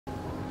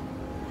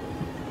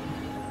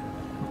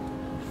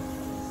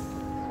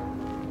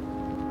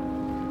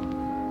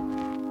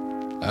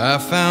I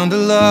found a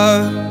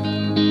love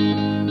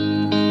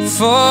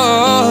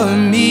for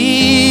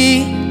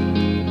me.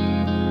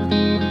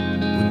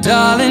 Well,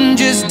 darling,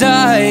 just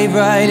dive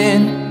right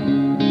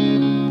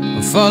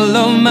in,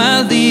 follow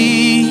my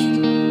lead.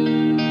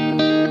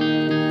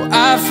 Well,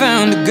 I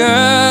found a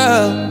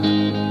girl,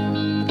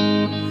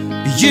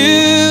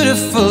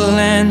 beautiful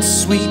and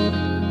sweet.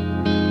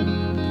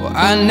 Well,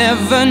 I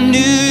never knew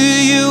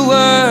you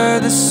were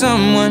the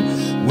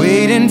someone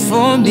waiting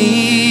for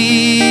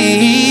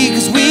me.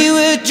 'Cause we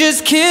were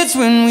just kids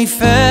when we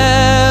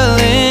fell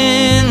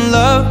in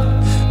love,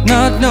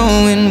 not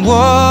knowing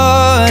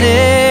what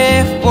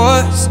it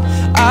was.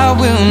 I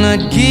will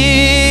not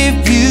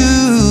give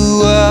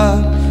you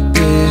up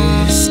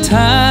this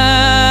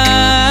time.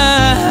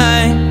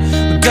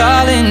 But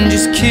darling,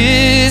 just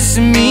kiss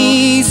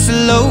me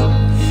slow.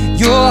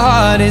 Your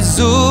heart is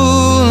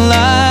all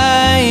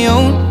I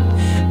own,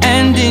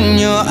 and in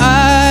your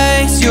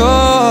eyes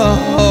you're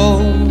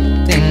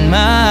holding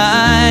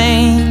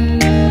mine.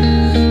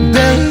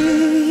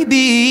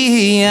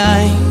 Baby,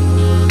 I'm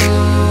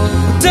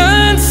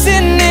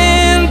dancing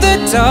in the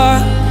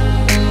dark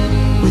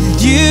with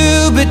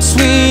you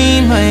between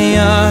my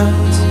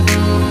arms,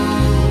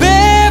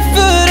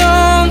 barefoot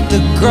on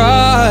the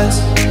grass.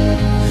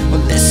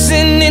 We're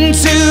listening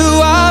to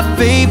our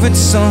favorite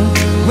song.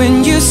 When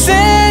you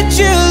said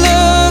you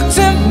looked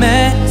a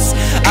mess,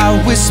 I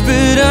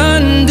whispered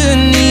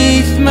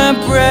underneath my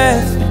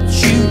breath, but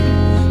you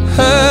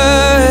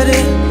heard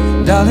it.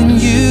 Darling,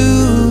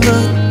 you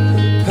look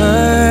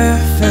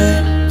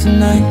perfect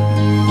tonight.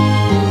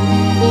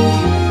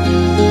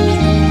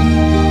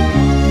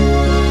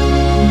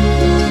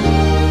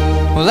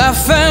 Well, I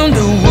found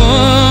a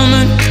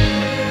woman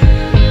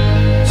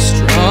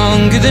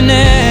stronger than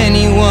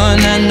anyone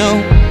I know.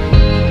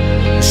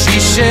 She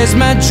shares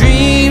my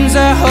dreams.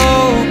 I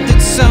hope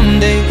that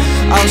someday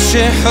I'll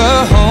share her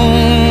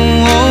home.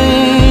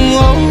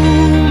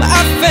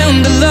 I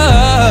found a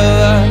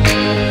love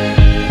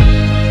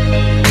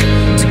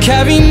to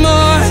carry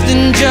more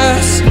than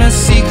just my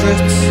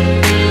secrets,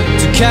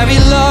 to carry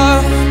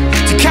love,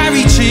 to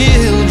carry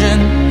children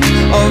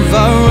of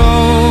our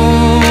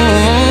own.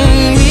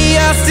 We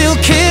are still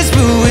kids,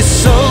 but we're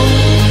so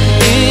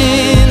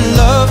in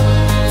love,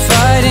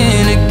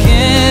 fighting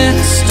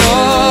against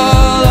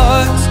all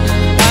odds.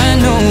 I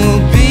know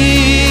we'll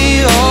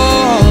be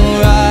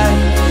alright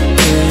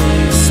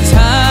this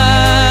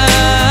time.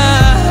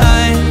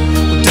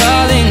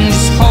 Darling,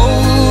 just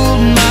hold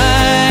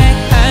my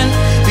hand,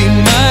 be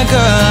my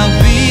girl, I'll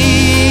be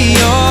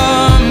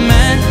your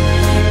man.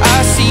 I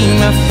see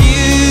my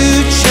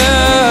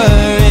future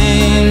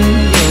in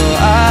your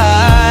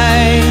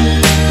eyes.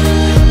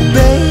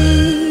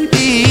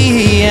 Baby,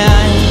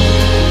 I'm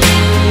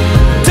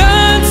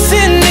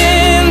dancing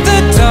in the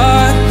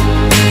dark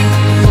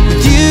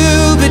with you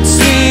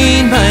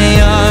between my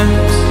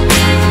arms,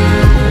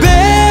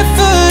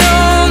 barefoot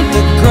on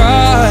the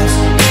grass,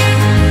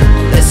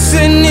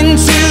 listening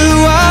to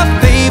our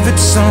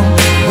favorite song.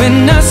 When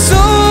I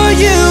saw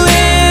you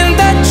in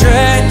that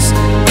dress,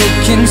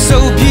 looking so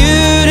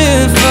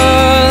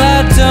beautiful, I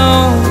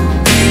don't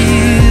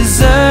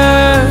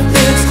deserve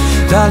this.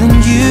 Darling,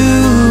 you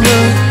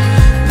look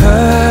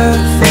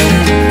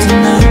perfect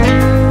tonight.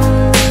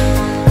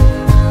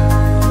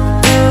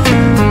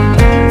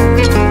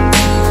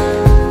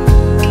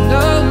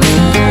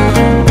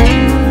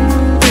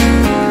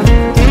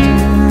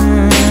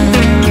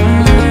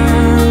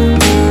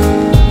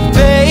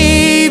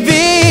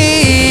 Baby,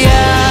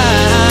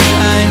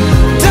 I'm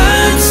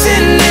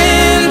dancing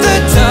in the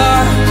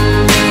dark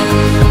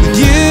with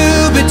you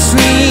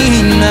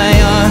between my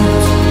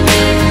arms,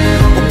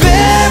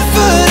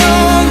 barefoot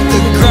on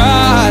the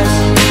grass,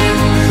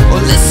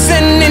 or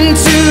listening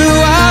to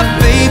our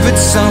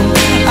favorite song.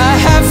 I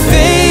have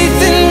faith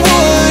in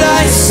what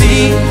I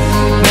see.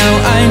 Now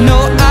I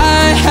know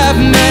I have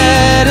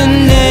met an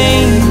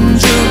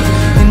angel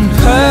in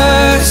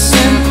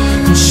person,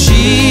 and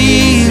she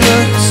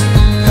looks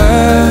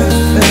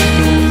perfect.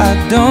 I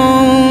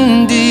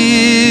don't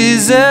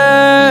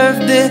deserve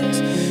this.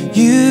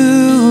 You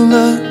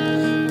look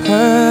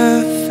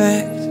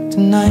perfect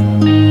tonight.